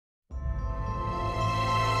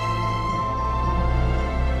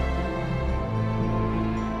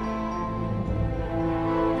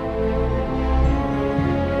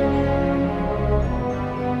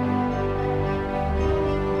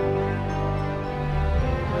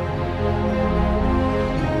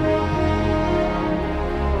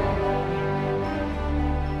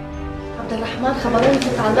الرحمن خبروني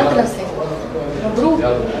فوت على المدرسة. مبروك.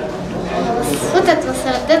 بس فتت بس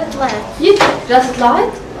رديت طلعت. رجعت طلعت؟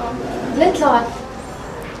 ليه طلعت؟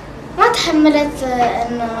 ما تحملت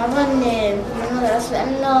انه اضلني بالمدرسة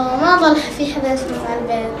لانه ما ضل في حدا يصرف على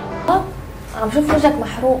البيت. عم شوف وجهك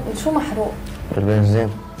محروق، من شو محروق؟ بالبنزين.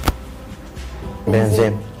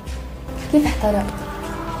 بنزين. كيف احترقت؟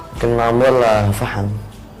 كنا عم نولع فحم.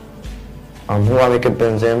 هو عم يكب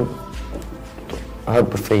بنزين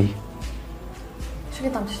هب فيه. شو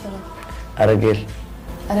كنت عم تشتغل؟ أرجيل.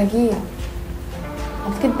 أراجيل.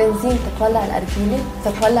 عم تكب بنزين تتولع الأرجيلة؟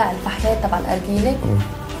 تتولع الفحمات تبع الأرجيلة؟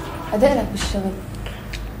 قد ايه لك بالشغل؟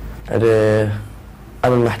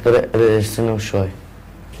 أنا محترق سنة وشوي.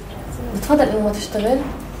 بتفضل إنه ما تشتغل؟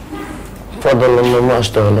 بفضل إنه ما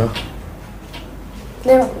أشتغل.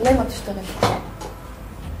 ليه ما بتشتغل؟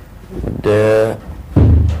 بدي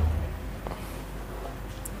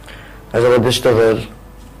إذا بدي أشتغل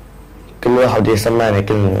كل واحد يسمعني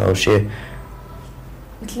كلمة أو شيء.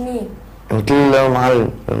 مثل مين؟ مثل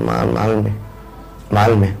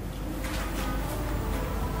معلمة.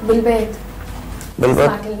 بالبيت؟ بالبيت؟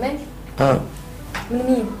 تسمع كلمة؟ من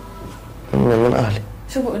مين؟ من أهلي.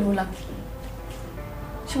 شو بيقولوا لك؟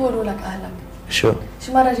 شو بيقولوا لك أهلك؟ شو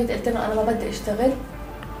مرة جيت قلت لهم أنا ما بدي أشتغل؟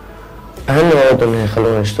 هن ما بدهم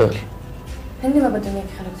يخلوني أشتغل. هن ما بدهم إياك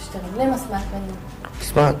يخلوك تشتغل، ليه ما سمعت منهم؟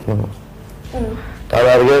 سمعت منهم.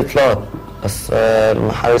 تعال رجعت طلعت بس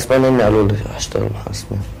المحل اسمين هن قالوا لي أشتغل محل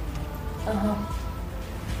اسمين.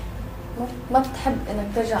 ما بتحب إنك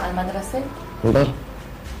ترجع على المدرسة؟ بل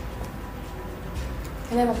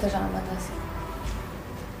ليه ما بترجع على المدرسة؟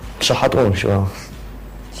 شحطوني شو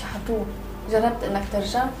شحطوك، جربت إنك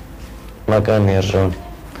ترجع؟ ما كان يرجعوني.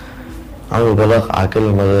 عملوا بلاغ على كل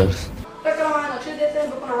المدارس. فكرة معنا شو دقيقتين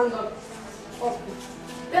بكون عندك.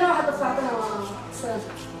 فين واحد دفعتنا سنة.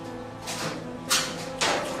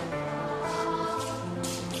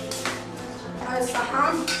 هاي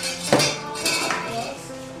الصحن.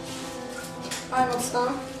 هاي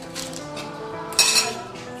مصنع.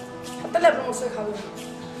 حط لي بالموسيقى حبيبي.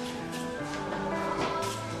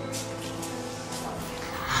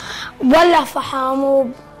 بولع فحم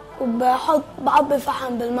وبحط بعبي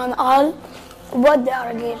فحم بالمنقل وبودي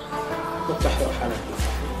أرجيل. بتحرق حالك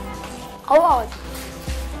بالفحم؟ أوقات.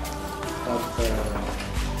 طب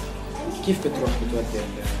كيف بتروح بتودي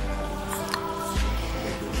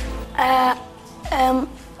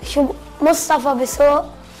شو مصطفى بسوق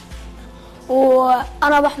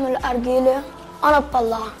وأنا بحمل أرجيلة، أنا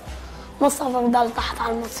بطلعها، مصطفى بضل تحت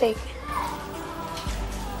على الموتوسيكل.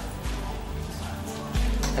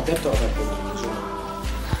 قد ايه بتقبض بالجمعة؟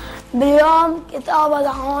 باليوم كنت أقبض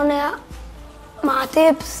هون مع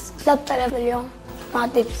تيبس 3000 باليوم مع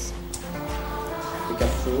تيبس.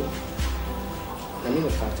 بكفوك؟ لمين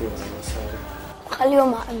بتعطيهم المصاري؟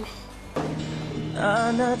 بخليهم مع أمي.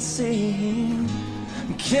 I'm not seeing.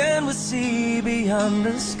 Can we see beyond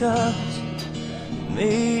the scars?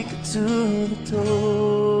 Make it to the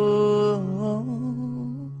door.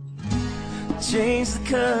 Change the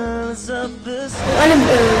colors of the sky. وأنا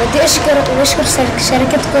بدي أشكر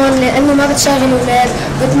شركتكم لأنه ما بتشغل أولاد،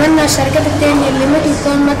 بتمنى الشركات الثانية اللي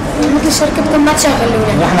مثل شركتكم ما تشغل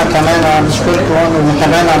أولاد. نحن كمان بنشكركم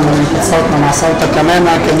وكمان من صوتنا مع صوتك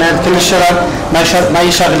كمان كل الشرط ما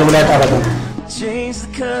يشغل أولاد أبدا. Change the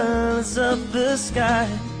colors of the sky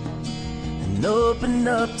and open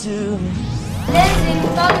up to me. لازم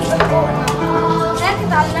نطالب بحقوقنا، هيك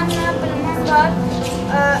تعلمنا بالمصدر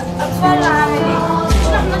أطفال العاملين، مش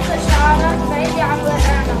رح نطلق شعارات بعيدة عن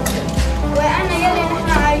واقعنا، واقعنا يلي نحن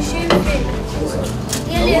عايشين فيه،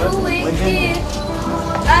 يلي هو كتير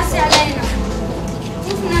قاسي علينا،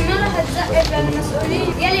 كيف بدنا نروح نزقف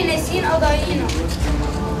للمسؤولين يلي ناسين قضايانا،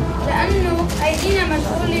 لأنه أيدينا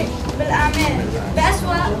مشغولة بالأعمال،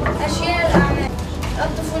 بأسوأ أشياء الأعمال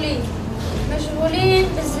الطفولية، مشغولين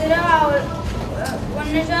بالزراعة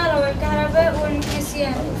والنجارة والكهرباء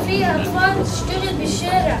والميكانيسيات، في أطفال تشتغل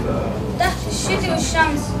بالشارع تحت الشتاء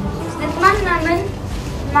والشمس. نتمنى من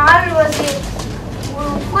معالي الوزير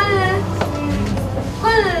وكل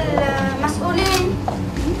مسؤولين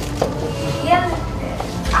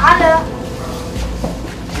على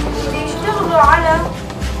يشتغلوا على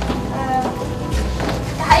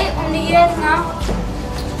تحقيق أمنياتنا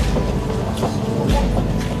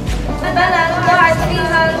ببلد ضاعت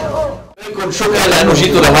فيها الحقوق. شكرا لانه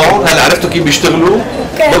جيتوا لهون، هلا عرفتوا كيف بيشتغلوا.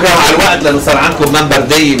 بكره مع الوقت لانه صار عندكم منبر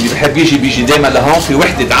دايم اللي بحب بيجي دايما لهون، في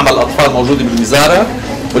وحده عمل اطفال موجوده بالوزاره،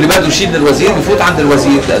 واللي بده شيء من الوزير بفوت عند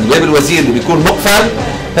الوزير، لانه باب الوزير اللي بيكون مقفل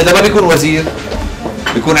هذا ما بيكون وزير،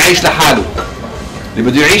 بيكون عايش لحاله.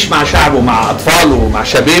 اللي بده يعيش مع شعبه مع اطفاله ومع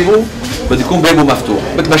شبابه بده يكون بابه مفتوح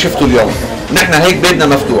مثل ما شفتوا اليوم. نحن هيك بيتنا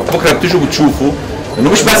مفتوح، بكره بتجوا بتشوفوا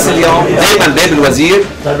انه مش بس اليوم، دائما باب الوزير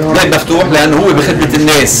باب مفتوح لانه هو بخدمه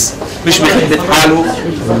الناس مش بخدمه حاله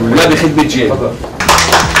ولا بخدمه جيبه.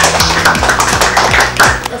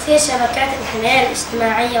 وفي شبكات الحماية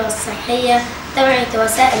الاجتماعية والصحية، توعية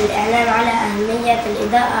وسائل الإعلام على أهمية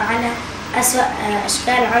الإضاءة على أسوأ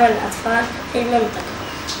أشكال عمل الأطفال في المنطقة،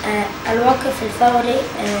 الوقف الفوري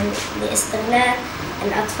لاستغلال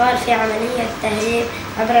الأطفال في عملية التهريب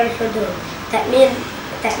عبر الحدود،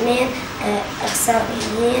 تأمين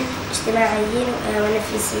أخصائيين اجتماعيين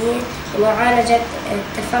ونفسيين لمعالجة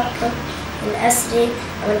التفكك الأسري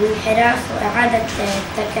والانحراف وإعادة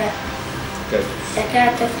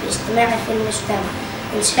التكاتف الاجتماعي في المجتمع،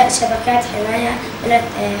 إنشاء شبكات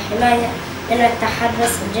حماية من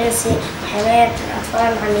التحرش الجنسي وحماية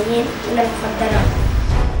الأطفال العاملين من المخدرات.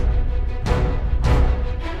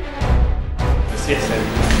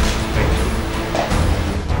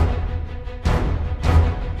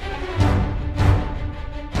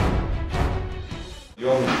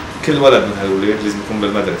 اليوم كل ولد من هالولاد لازم يكون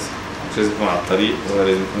بالمدرسة، مش لازم يكون على الطريق ولا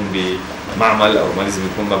لازم يكون بمعمل او ما لازم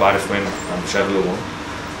يكون ما بعرف وين عم بشغلهم،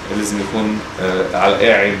 لازم يكون على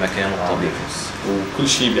قاعد مكان طبيعي، وكل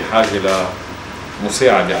شيء بحاجة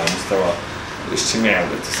لمساعدة على المستوى الاجتماعي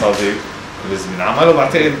والاقتصادي لازم ينعمل.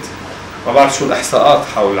 وبعتقد ما بعرف شو الاحصاءات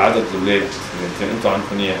حول عدد الاولاد يمكن انتم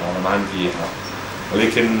عندكم اياها وانا ما عندي اياها،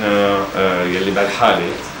 ولكن يلي بهالحالة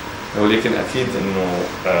ولكن اكيد انه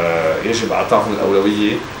يجب اعطائهم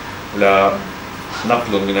الاولوية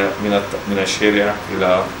لنقلهم من الشارع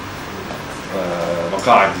الى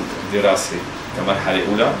مقاعد الدراسة كمرحلة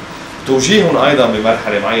أولى، توجيههم أيضا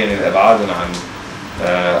بمرحلة معينة لإبعادهم عن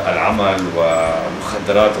العمل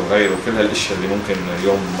والمخدرات وغيره وكل هالاشياء اللي ممكن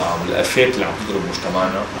اليوم مع الآفات اللي عم تضرب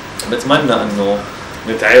مجتمعنا. بتمنى انه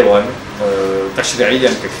نتعاون تشريعيا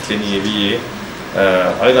ككتلة نيابية،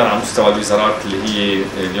 ايضا على مستوى الوزارات اللي هي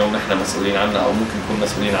اليوم نحن مسؤولين عنها او ممكن نكون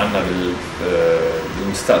مسؤولين عنها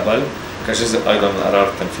بالمستقبل كجزء ايضا من القرار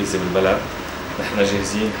التنفيذي بالبلد. نحن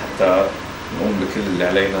جاهزين حتى نقوم بكل اللي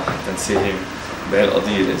علينا حتى نساهم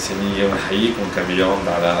بهالقضية الإنسانية، ونحييكم كبيوم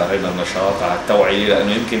على هذا النشاط على التوعية،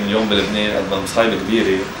 لأنه يمكن اليوم بلبنان قد ما مصايبة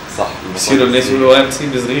كبيرة صح بصيروا الناس يقولوا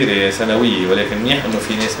مصيبة صغيرة سنوية، ولكن منيح إنه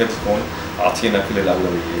في ناس مثلكم أعطينا كل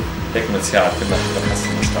الأولوية، هيك بنساعد كلنا حتى نحسن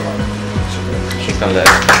مجتمعنا. شكرا لك.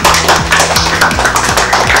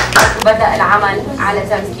 بدأ العمل على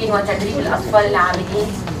تمكين وتدريب الأطفال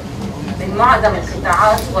العاملين من معظم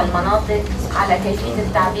القطاعات والمناطق على كيفية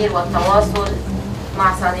التعبير والتواصل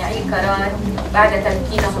مع صانعي القرار بعد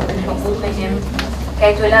تمكينهم من حقوقهم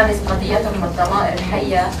كي تلامس قضيتهم الضمائر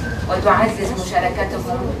الحية وتعزز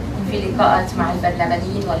مشاركتهم في لقاءات مع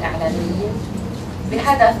البرلمانيين والإعلاميين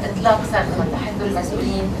بهدف إطلاق صرخة تحث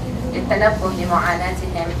المسؤولين للتنبه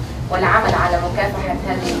لمعاناتهم والعمل على مكافحة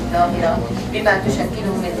هذه الظاهرة بما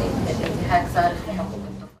تشكله من انتهاك صارخ الحقوق.